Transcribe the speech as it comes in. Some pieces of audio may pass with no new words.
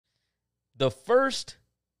The first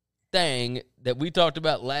thing that we talked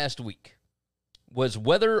about last week was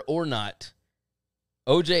whether or not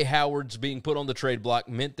O.J. Howard's being put on the trade block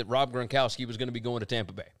meant that Rob Gronkowski was going to be going to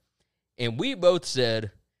Tampa Bay. And we both said,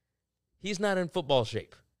 he's not in football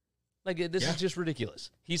shape. Like, this is just ridiculous.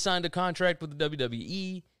 He signed a contract with the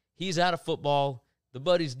WWE. He's out of football. The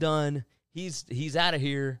buddy's done. He's out of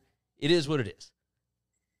here. It is what it is.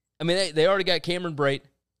 I mean, they already got Cameron Brate,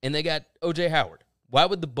 and they got O.J. Howard. Why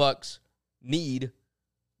would the Bucs need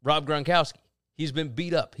Rob Gronkowski? He's been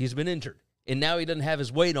beat up. He's been injured. And now he doesn't have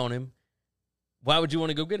his weight on him. Why would you want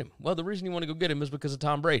to go get him? Well, the reason you want to go get him is because of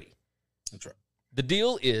Tom Brady. That's right. The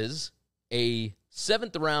deal is a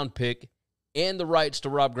 7th-round pick and the rights to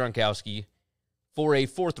Rob Gronkowski for a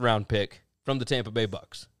 4th-round pick from the Tampa Bay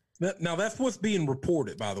Bucks. Now, that's what's being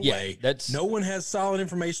reported, by the way. No one has solid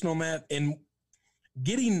information on that. And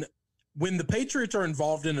when the Patriots are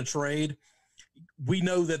involved in a trade, we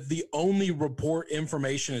know that the only report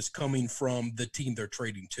information is coming from the team they're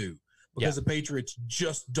trading to. Because the Patriots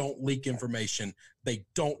just don't leak information. They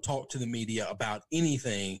don't talk to the media about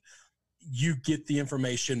anything. You get the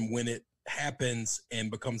information when it happens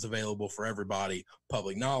and becomes available for everybody,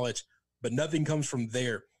 public knowledge, but nothing comes from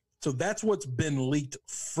there. So that's what's been leaked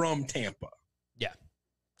from Tampa. Yeah,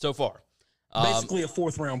 so far. Basically a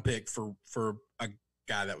 4th-round pick for a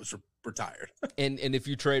guy that was retired. and if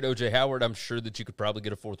you trade O.J. Howard, I'm sure that you could probably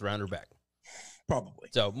get a 4th-rounder back. Probably.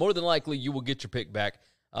 So more than likely, you will get your pick back.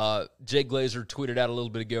 Jay Glazer tweeted out a little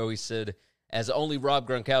bit ago. He said, as only Rob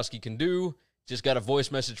Gronkowski can do, just got a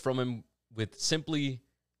voice message from him with simply,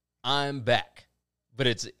 I'm back. But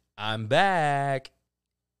it's, I'm back.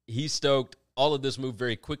 He's stoked. All of this moved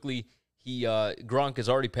very quickly. Gronk has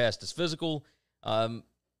already passed his physical.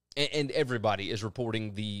 And everybody is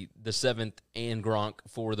reporting the 7th and Gronk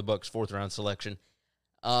for the Bucs 4th-round selection.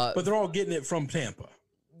 But they're all getting it from Tampa.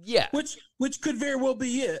 Yeah. Which could very well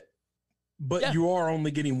be it. But you are only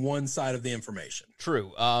getting one side of the information.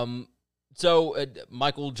 True. So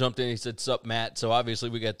Michael jumped in. He said, "Sup, Matt?" So obviously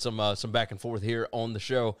we got some back and forth here on the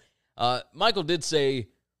show. Michael did say,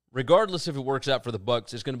 regardless if it works out for the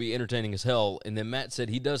Bucs, it's going to be entertaining as hell. And then Matt said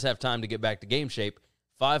he does have time to get back to game shape.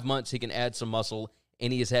 5 months, he can add some muscle,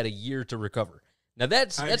 and he has had a year to recover. Now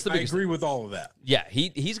that's the biggest. I agree with all of that. Yeah,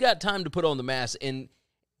 he's got time to put on the mass, and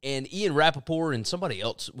Ian Rappaport and somebody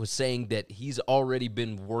else was saying that he's already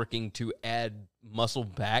been working to add muscle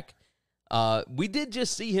back. We did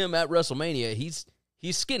just see him at WrestleMania.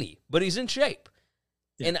 He's skinny, but he's in shape.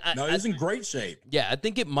 Yeah. And he's in great shape. Yeah, I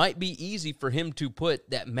think it might be easy for him to put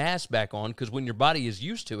that mass back on because when your body is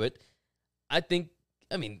used to it, I think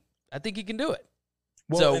he can do it.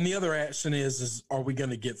 Well, and the other action is are we going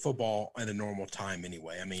to get football at a normal time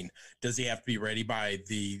anyway? I mean, does he have to be ready by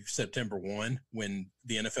the September 1 when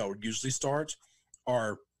the NFL usually starts?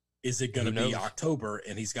 Or is it going to be October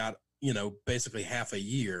and he's got, basically half a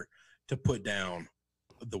year to put on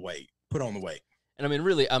the weight? And I mean,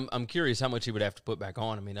 really, I'm curious how much he would have to put back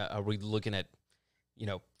on. I mean, are we looking at,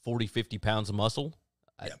 40, 50 pounds of muscle?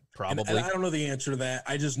 Yeah. Probably. And I don't know the answer to that.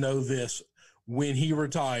 I just know this. When he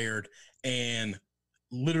retired and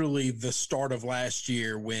literally the start of last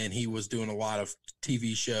year when he was doing a lot of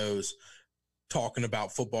TV shows talking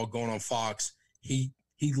about football going on Fox, he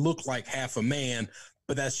looked like half a man,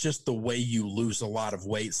 but that's just the way you lose a lot of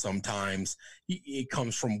weight sometimes. It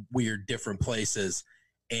comes from weird different places.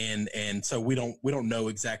 And so we don't know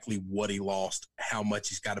exactly what he lost, how much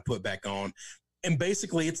he's got to put back on. And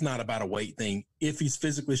basically it's not about a weight thing. If he's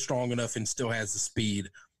physically strong enough and still has the speed,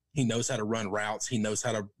 he knows how to run routes. He knows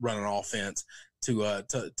how to run an offense to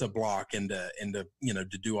block and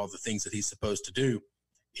to do all the things that he's supposed to do.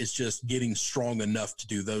 It's just getting strong enough to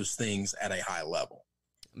do those things at a high level.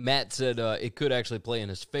 Matt said it could actually play in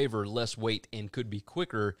his favor, less weight, and could be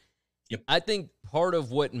quicker. Yep. I think part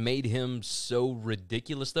of what made him so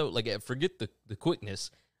ridiculous, though, forget the quickness,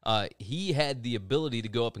 he had the ability to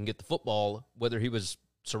go up and get the football, whether he was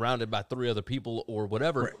surrounded by 3 other people or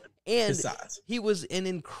whatever. Right. And his size. He was an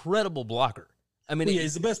incredible blocker. I mean,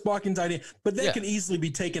 he's the best blocking tight end, but that can easily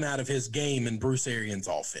be taken out of his game in Bruce Arians'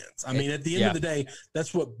 offense. I mean, at the end of the day,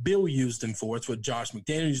 that's what Bill used him for. It's what Josh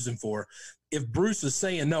McDaniels used him for. If Bruce is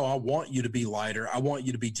saying, no, I want you to be lighter, I want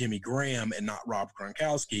you to be Jimmy Graham and not Rob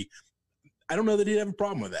Gronkowski, I don't know that he'd have a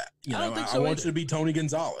problem with that. I want you to be Tony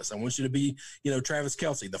Gonzalez. I want you to be, Travis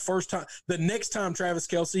Kelce. The next time Travis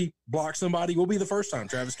Kelce blocks somebody will be the first time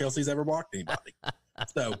Travis Kelce's ever blocked anybody.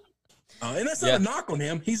 So, and that's not a knock on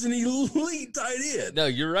him. He's an elite tight end. No,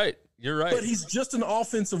 you're right. But he's just an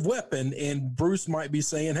offensive weapon, and Bruce might be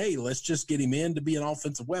saying, hey, let's just get him in to be an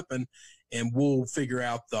offensive weapon, and we'll figure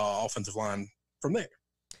out the offensive line from there.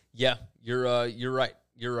 Yeah, you're right.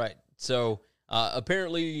 You're right. So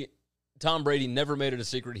apparently Tom Brady never made it a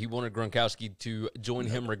secret. He wanted Gronkowski to join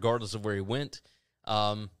him regardless of where he went.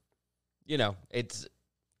 You know,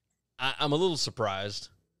 I'm a little surprised.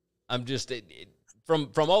 I'm just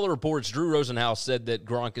from all the reports, Drew Rosenhaus said that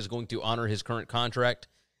Gronk is going to honor his current contract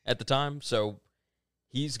at the time. So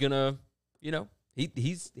he's going to, you know,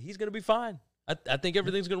 he's going to be fine. I think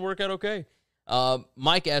everything's going to work out okay.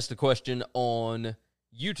 Mike asked a question on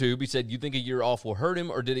YouTube. He said, "You think a year off will hurt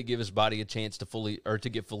him, or did it give his body a chance to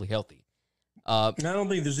get fully healthy?" I don't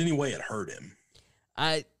think there's any way it hurt him.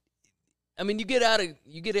 I mean, you get out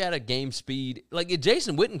of game speed. Like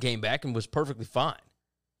Jason Witten came back and was perfectly fine.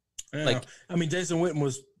 Yeah. Like, I mean, Jason Witten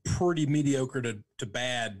was pretty mediocre to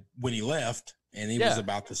bad when he left, and he was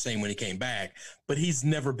about the same when he came back. But he's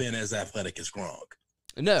never been as athletic as Gronk.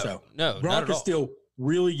 No, Gronk is still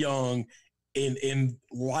really young in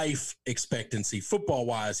life expectancy. Football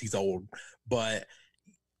wise, he's old, but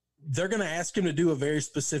they're going to ask him to do a very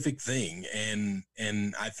specific thing,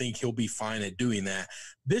 and I think he'll be fine at doing that.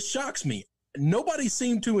 This shocks me. Nobody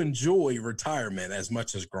seemed to enjoy retirement as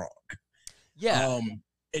much as Gronk. Yeah.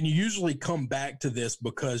 And you usually come back to this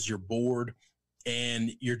because you're bored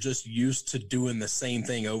and you're just used to doing the same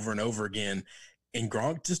thing over and over again. And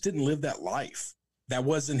Gronk just didn't live that life. That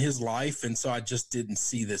wasn't his life, and so I just didn't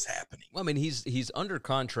see this happening. Well, I mean, he's under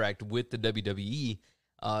contract with the WWE.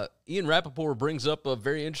 Ian Rappaport brings up a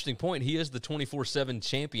very interesting point. He is the 24/7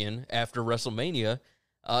 champion after WrestleMania.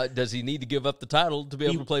 Does he need to give up the title to be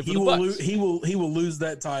able to play for the Bucs? He will lose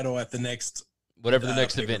that title at the next whatever the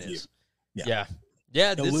next event is. Yeah.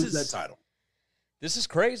 He'll lose that title. This is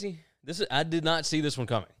crazy. I did not see this one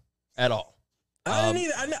coming at all. I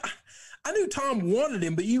didn't either. I knew Tom wanted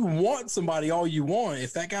him, but you want somebody all you want.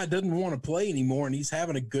 If that guy doesn't want to play anymore and he's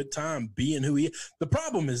having a good time being who he is. The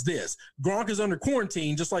problem is this. Gronk is under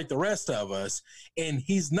quarantine just like the rest of us, and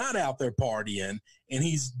he's not out there partying, and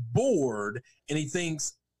he's bored, and he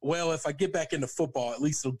thinks, well, if I get back into football, at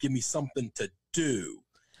least it'll give me something to do.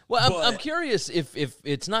 Well, I'm curious if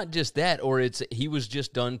it's not just that, or he was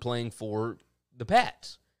just done playing for the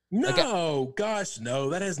Pats. No, gosh, no.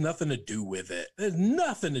 That has nothing to do with it. There's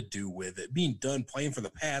nothing to do with it. Being done playing for the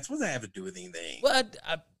Pats, what does that have to do with anything? Well,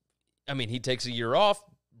 I mean, he takes a year off.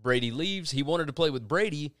 Brady leaves. He wanted to play with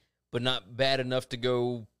Brady, but not bad enough to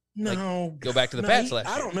go back to the Pats last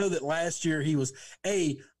year. I don't know that last year he was,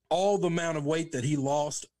 all the amount of weight that he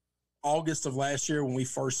lost August of last year when we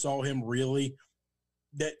first saw him really,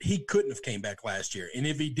 that he couldn't have came back last year. And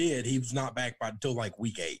if he did, he was not back until like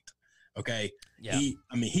week 8. Okay. Yeah.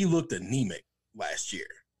 He looked anemic last year.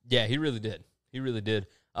 Yeah, he really did. He really did.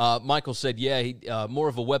 Michael said, he more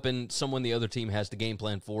of a weapon, someone the other team has to game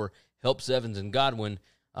plan for, helps Evans and Godwin.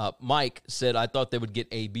 Mike said, I thought they would get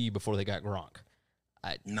AB before they got Gronk.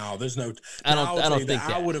 No, there's no. I don't think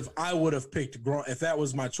that. I would have picked Gronk if that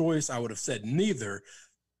was my choice. I would have said neither.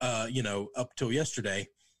 Up till yesterday,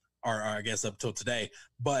 or I guess up till today.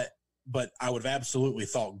 But I would have absolutely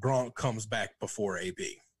thought Gronk comes back before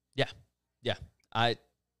AB. Yeah.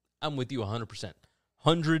 I'm with you 100%.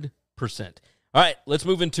 100%. All right, let's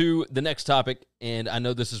move into the next topic, and I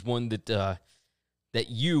know this is one that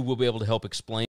you will be able to help explain.